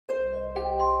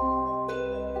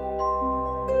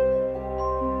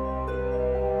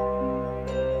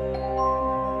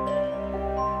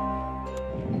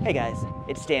Hey guys,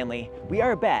 it's Stanley. We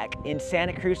are back in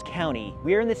Santa Cruz County.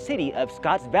 We are in the city of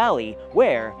Scotts Valley,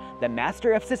 where the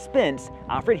master of suspense,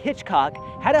 Alfred Hitchcock,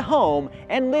 had a home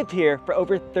and lived here for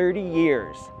over 30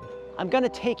 years. I'm gonna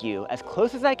take you as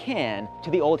close as I can to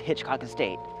the old Hitchcock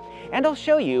estate, and I'll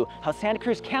show you how Santa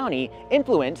Cruz County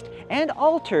influenced and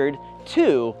altered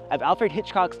two of Alfred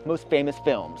Hitchcock's most famous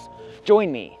films.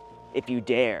 Join me, if you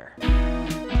dare.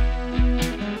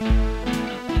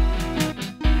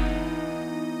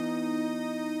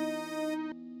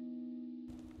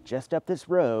 Just up this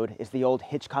road is the old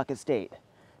Hitchcock estate.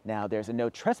 Now there's a no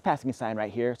trespassing sign right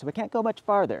here, so we can't go much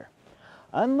farther.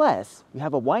 Unless we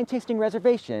have a wine tasting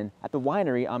reservation at the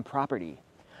winery on property.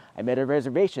 I made a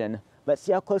reservation. Let's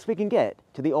see how close we can get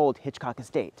to the old Hitchcock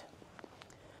estate.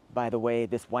 By the way,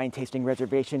 this wine tasting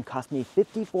reservation cost me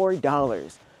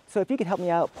 $54. So if you could help me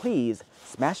out, please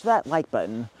smash that like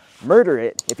button, murder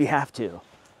it if you have to.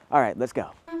 All right, let's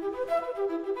go.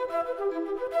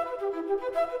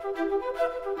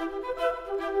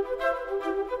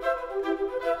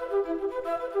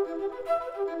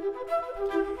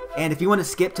 And if you want to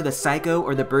skip to the Psycho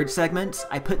or the Bird segments,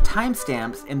 I put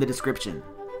timestamps in the description.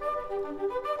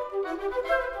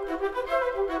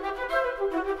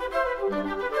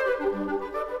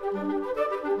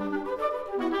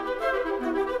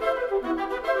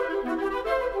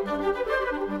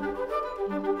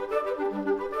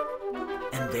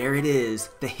 And there it is,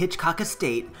 the Hitchcock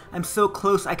estate. I'm so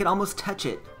close I could almost touch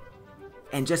it.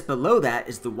 And just below that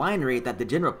is the winery that the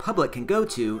general public can go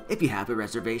to if you have a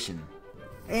reservation.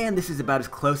 And this is about as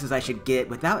close as I should get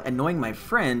without annoying my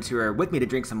friends who are with me to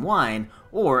drink some wine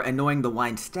or annoying the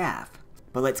wine staff.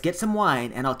 But let's get some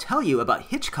wine and I'll tell you about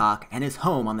Hitchcock and his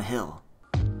home on the hill.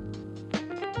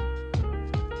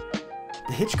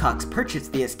 The Hitchcocks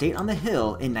purchased the estate on the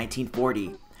hill in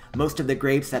 1940. Most of the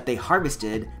grapes that they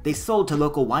harvested, they sold to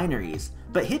local wineries,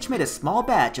 but Hitch made a small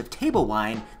batch of table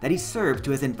wine that he served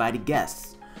to his invited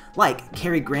guests, like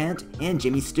Cary Grant and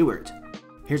Jimmy Stewart.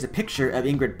 Here's a picture of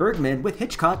Ingrid Bergman with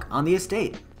Hitchcock on the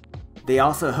estate. They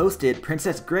also hosted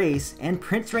Princess Grace and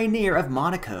Prince Rainier of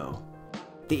Monaco.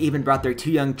 They even brought their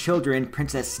two young children,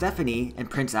 Princess Stephanie and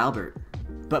Prince Albert.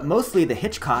 But mostly the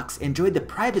Hitchcocks enjoyed the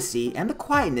privacy and the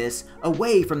quietness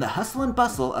away from the hustle and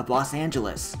bustle of Los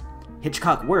Angeles.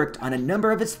 Hitchcock worked on a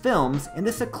number of his films in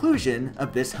the seclusion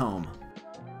of this home.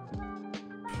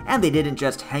 And they didn't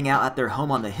just hang out at their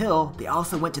home on the hill, they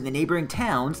also went to the neighboring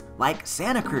towns like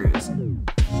Santa Cruz.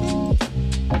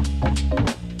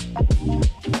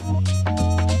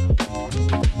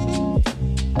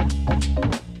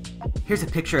 Here's a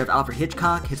picture of Alfred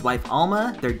Hitchcock, his wife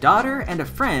Alma, their daughter, and a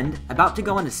friend about to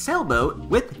go on a sailboat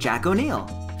with Jack O'Neill.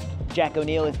 Jack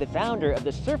O'Neill is the founder of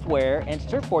the surfwear and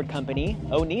surfboard company,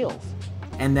 O'Neill's.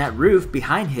 And that roof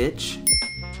behind Hitch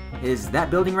is that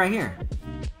building right here.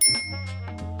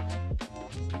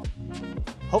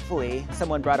 Hopefully,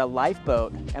 someone brought a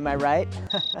lifeboat, am I right?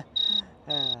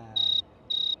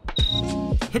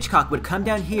 Hitchcock would come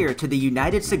down here to the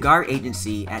United Cigar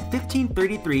Agency at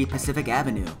 1533 Pacific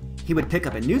Avenue. He would pick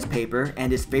up a newspaper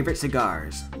and his favorite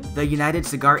cigars. The United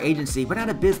Cigar Agency went out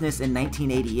of business in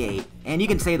 1988, and you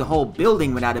can say the whole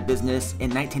building went out of business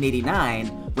in 1989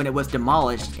 when it was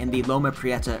demolished in the Loma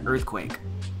Prieta earthquake.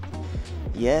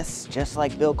 Yes, just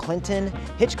like Bill Clinton,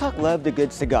 Hitchcock loved a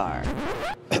good cigar.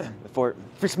 For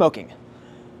smoking.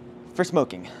 For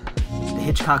smoking. The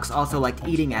Hitchcocks also liked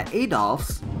eating at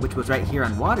Adolph's, which was right here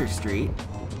on Water Street,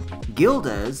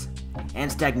 Gilda's,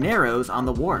 and Stagnero's on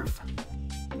the wharf.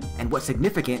 And what's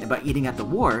significant about eating at the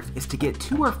wharf is to get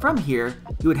to or from here,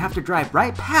 you would have to drive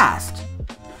right past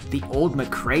the old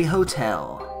McRae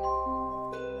Hotel.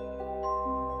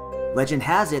 Legend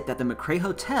has it that the McRae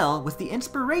Hotel was the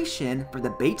inspiration for the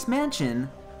Bates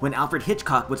Mansion when Alfred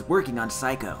Hitchcock was working on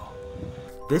Psycho.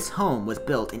 This home was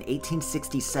built in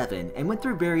 1867 and went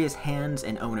through various hands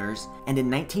and owners, and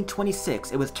in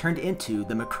 1926 it was turned into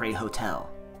the McRae Hotel.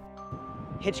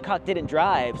 Hitchcock didn't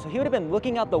drive, so he would have been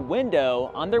looking out the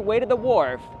window on their way to the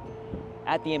wharf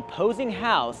at the imposing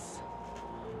house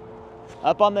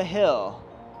up on the hill,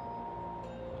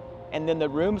 and then the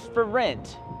rooms for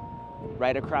rent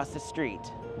right across the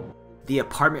street. The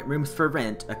apartment rooms for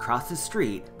rent across the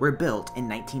street were built in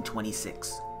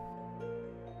 1926.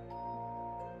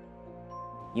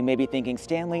 You may be thinking,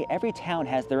 Stanley, every town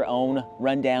has their own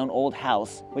rundown old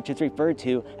house, which is referred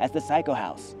to as the Psycho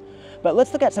House. But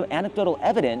let's look at some anecdotal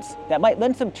evidence that might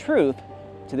lend some truth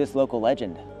to this local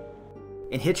legend.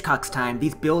 In Hitchcock's time,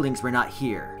 these buildings were not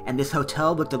here, and this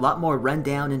hotel looked a lot more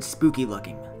rundown and spooky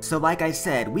looking. So like I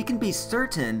said, we can be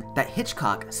certain that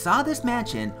Hitchcock saw this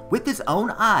mansion with his own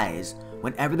eyes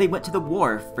whenever they went to the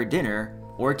wharf for dinner,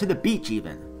 or to the beach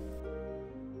even.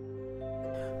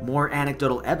 More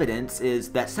anecdotal evidence is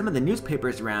that some of the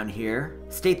newspapers around here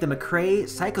state the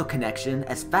McCrae-Psycho connection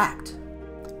as fact.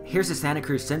 Here's a Santa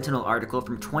Cruz Sentinel article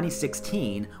from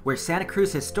 2016 where Santa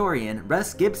Cruz historian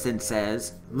Russ Gibson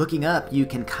says, "Looking up, you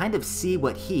can kind of see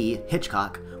what he,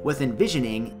 Hitchcock, was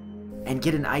envisioning and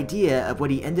get an idea of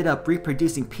what he ended up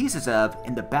reproducing pieces of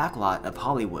in the backlot of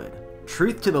Hollywood."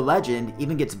 Truth to the legend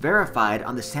even gets verified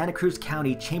on the Santa Cruz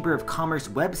County Chamber of Commerce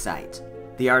website.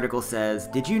 The article says,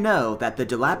 "Did you know that the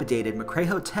dilapidated McCrae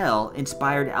Hotel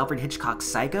inspired Alfred Hitchcock's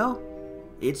Psycho?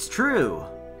 It's true."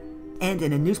 And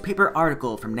in a newspaper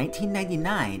article from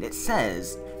 1999, it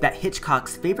says that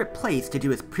Hitchcock's favorite place to do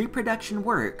his pre-production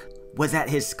work was at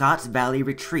his Scotts Valley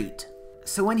retreat.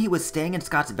 So when he was staying in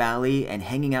Scotts Valley and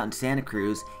hanging out in Santa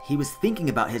Cruz, he was thinking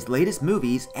about his latest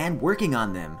movies and working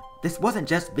on them. This wasn't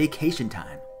just vacation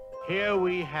time. Here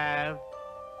we have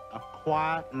a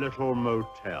quiet little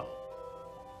motel,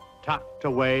 tucked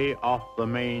away off the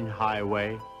main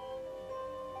highway,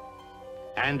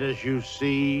 and as you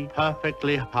see,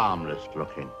 perfectly harmless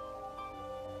looking,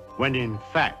 when in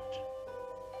fact,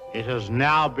 it has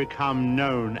now become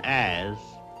known as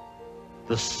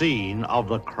the scene of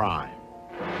the crime.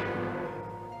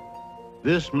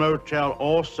 This motel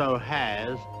also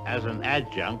has, as an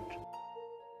adjunct,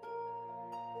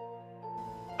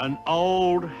 an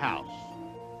old house,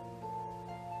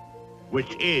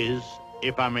 which is,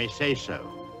 if I may say so,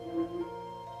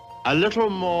 a little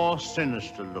more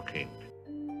sinister looking.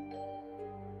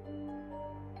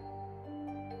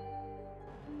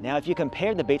 Now, if you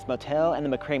compare the Bates Motel and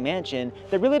the McCrae Mansion,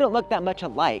 they really don't look that much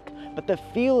alike, but the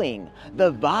feeling,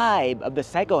 the vibe of the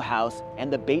Psycho House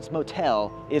and the Bates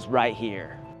Motel is right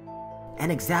here.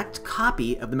 An exact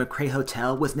copy of the McCrae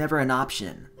Hotel was never an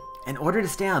option. In order to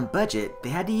stay on budget, they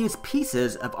had to use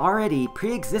pieces of already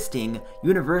pre-existing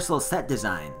Universal set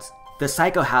designs. The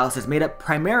Psycho House is made up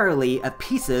primarily of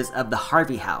pieces of the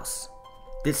Harvey House.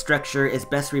 This structure is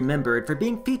best remembered for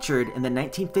being featured in the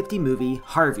 1950 movie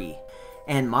Harvey,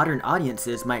 and modern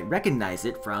audiences might recognize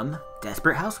it from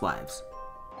Desperate Housewives.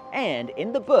 And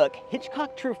in the book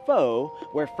Hitchcock Truffaut,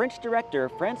 where French director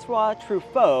Francois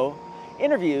Truffaut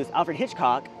interviews Alfred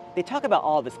Hitchcock, they talk about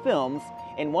all of his films.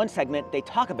 In one segment, they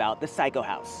talk about the Psycho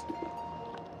House.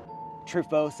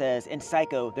 Truffaut says, "In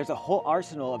Psycho, there's a whole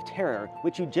arsenal of terror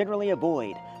which you generally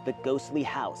avoid, the ghostly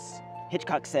house."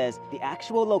 Hitchcock says the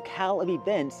actual locale of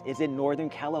events is in Northern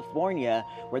California,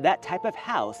 where that type of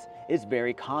house is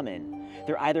very common.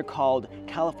 They're either called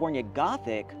California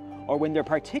Gothic, or when they're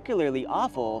particularly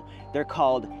awful, they're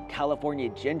called California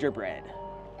Gingerbread.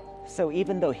 So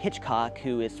even though Hitchcock,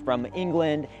 who is from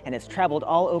England and has traveled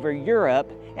all over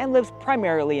Europe and lives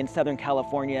primarily in Southern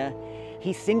California,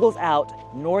 he singles out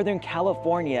Northern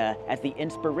California as the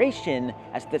inspiration,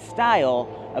 as the style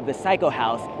of the Psycho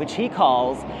House, which he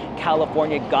calls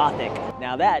California Gothic.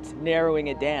 Now that's narrowing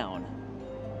it down.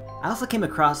 I also came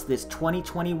across this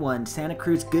 2021 Santa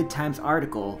Cruz Good Times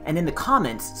article, and in the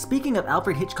comments, speaking of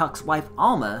Alfred Hitchcock's wife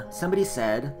Alma, somebody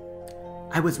said,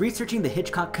 "I was researching the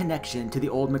Hitchcock connection to the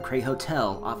old McCrae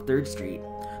Hotel off 3rd Street.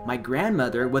 My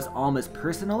grandmother was Alma's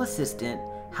personal assistant,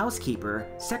 housekeeper,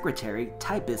 secretary,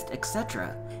 typist,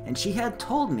 etc. And she had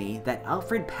told me that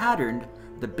Alfred patterned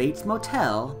the Bates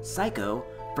Motel, Psycho,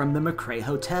 from the McCrae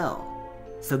Hotel."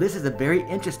 So this is a very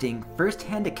interesting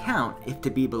first-hand account if to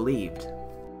be believed.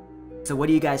 So what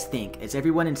do you guys think? Is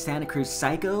everyone in Santa Cruz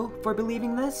psycho for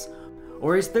believing this?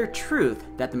 Or is there truth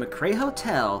that the McCrae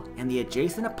Hotel and the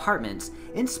adjacent apartments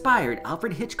inspired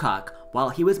Alfred Hitchcock while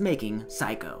he was making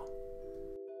Psycho?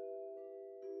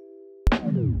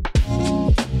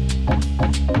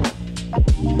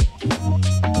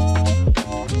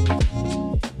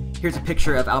 Here's a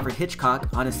picture of Alfred Hitchcock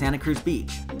on a Santa Cruz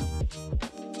beach.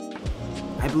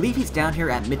 I believe he's down here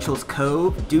at Mitchell's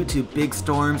Cove. Due to big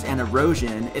storms and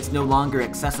erosion, it's no longer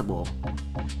accessible.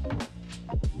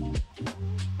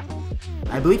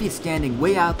 I believe he's standing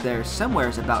way out there,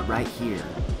 somewheres about right here.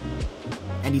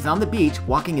 And he's on the beach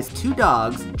walking his 2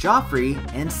 dogs, Joffrey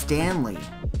and Stanley.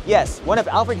 Yes, one of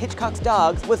Alfred Hitchcock's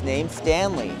dogs was named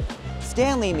Stanley.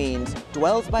 Stanley means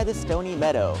dwells by the stony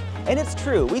meadow. And it's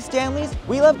true, we Stanleys,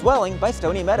 we love dwelling by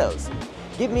stony meadows.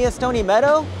 Give me a stony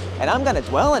meadow, and I'm gonna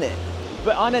dwell in it.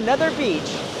 But on another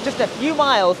beach, just a few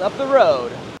miles up the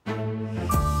road,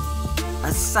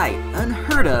 a sight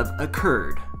unheard of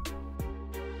occurred.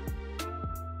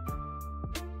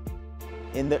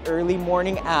 In the early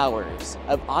morning hours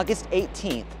of August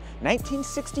 18th,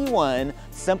 1961,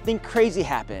 something crazy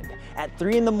happened. At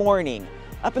 3 in the morning,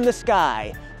 up in the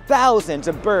sky, thousands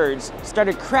of birds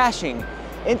started crashing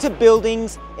into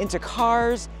buildings, into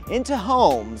cars, into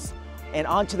homes, and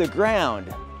onto the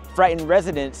ground. frightened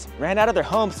residents ran out of their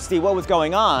homes to see what was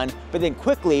going on, but then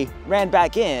quickly ran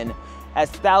back in as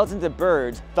thousands of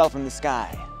birds fell from the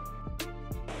sky.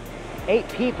 8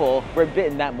 people were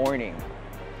bitten that morning.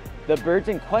 The birds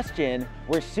in question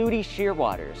were sooty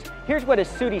shearwaters. Here's what a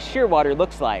sooty shearwater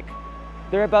looks like.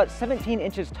 They're about 17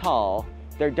 inches tall,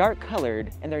 they're dark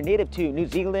colored, and they're native to New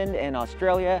Zealand and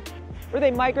Australia, where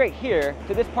they migrate here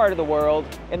to this part of the world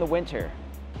in the winter.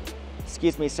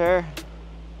 Excuse me, sir.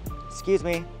 Excuse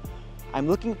me. I'm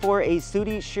looking for a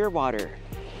sooty shearwater.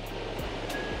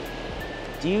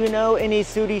 Do you know any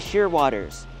sooty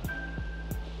shearwaters?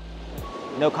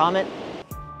 No comment?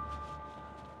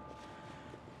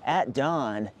 At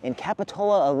dawn, in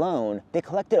Capitola alone, they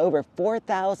collected over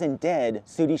 4,000 dead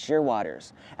sooty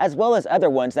shearwaters, as well as other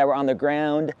ones that were on the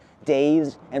ground,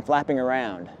 dazed, and flapping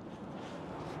around.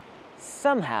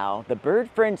 Somehow, the bird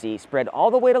frenzy spread all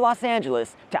the way to Los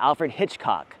Angeles to Alfred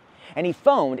Hitchcock, and he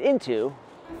phoned into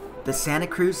the Santa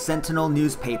Cruz Sentinel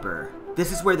newspaper.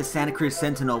 This is where the Santa Cruz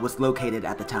Sentinel was located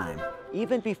at the time.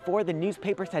 Even before the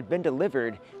newspapers had been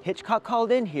delivered, Hitchcock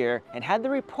called in here and had the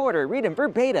reporter read him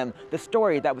verbatim the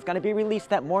story that was going to be released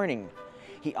that morning.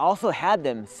 He also had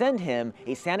them send him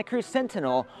a Santa Cruz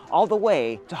Sentinel all the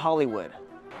way to Hollywood.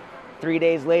 3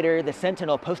 days later, the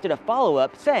Sentinel posted a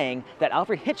follow-up saying that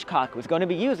Alfred Hitchcock was going to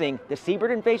be using the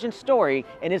seabird invasion story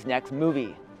in his next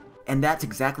movie. And that's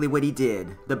exactly what he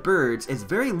did. The Birds is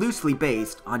very loosely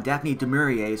based on Daphne du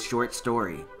Maurier's short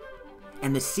story.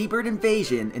 And the seabird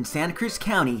invasion in Santa Cruz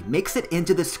County makes it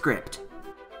into the script.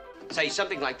 Say,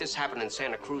 something like this happened in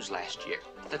Santa Cruz last year.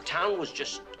 The town was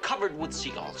just covered with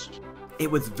seagulls. It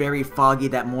was very foggy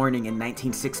that morning in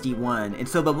 1961, and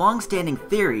so the long-standing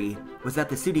theory was that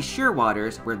the sooty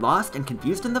shearwaters were lost and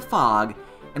confused in the fog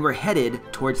and were headed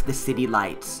towards the city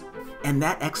lights. And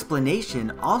that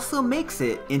explanation also makes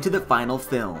it into the final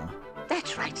film.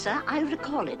 That's right, sir. I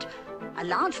recall it. A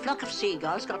large flock of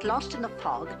seagulls got lost in the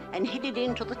fog and headed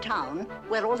into the town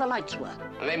where all the lights were.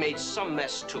 And they made some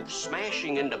mess, too,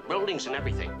 smashing into buildings and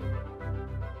everything.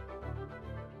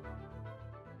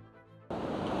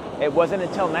 It wasn't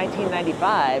until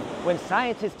 1995 when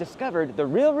scientists discovered the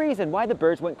real reason why the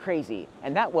birds went crazy,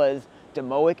 and that was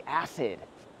domoic acid.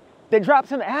 They dropped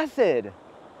some acid.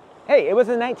 Hey, it was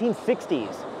the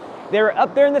 1960s. They were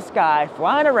up there in the sky,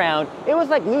 flying around. It was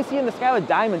like Lucy in the Sky with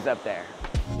Diamonds up there.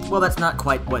 Well, that's not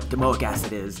quite what domoic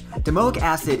acid is. Domoic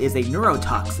acid is a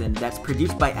neurotoxin that's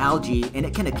produced by algae, and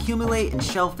it can accumulate in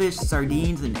shellfish,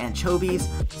 sardines, and anchovies.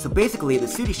 So basically, the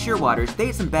sooty shearwaters, they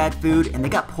ate some bad food and they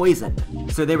got poisoned.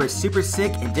 So they were super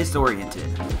sick and disoriented.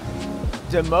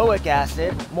 Domoic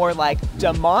acid, more like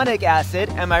demonic acid,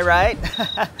 am I right?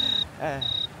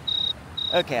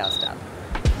 Okay, I'll stop.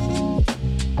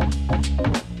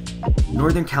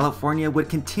 Northern California would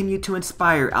continue to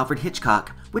inspire Alfred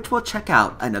Hitchcock, which we'll check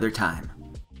out another time.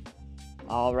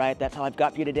 Alright, that's all I've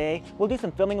got for you today. We'll do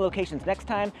some filming locations next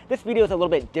time. This video is a little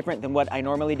bit different than what I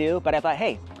normally do, but I thought,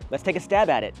 hey, let's take a stab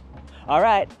at it.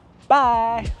 Alright,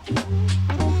 bye!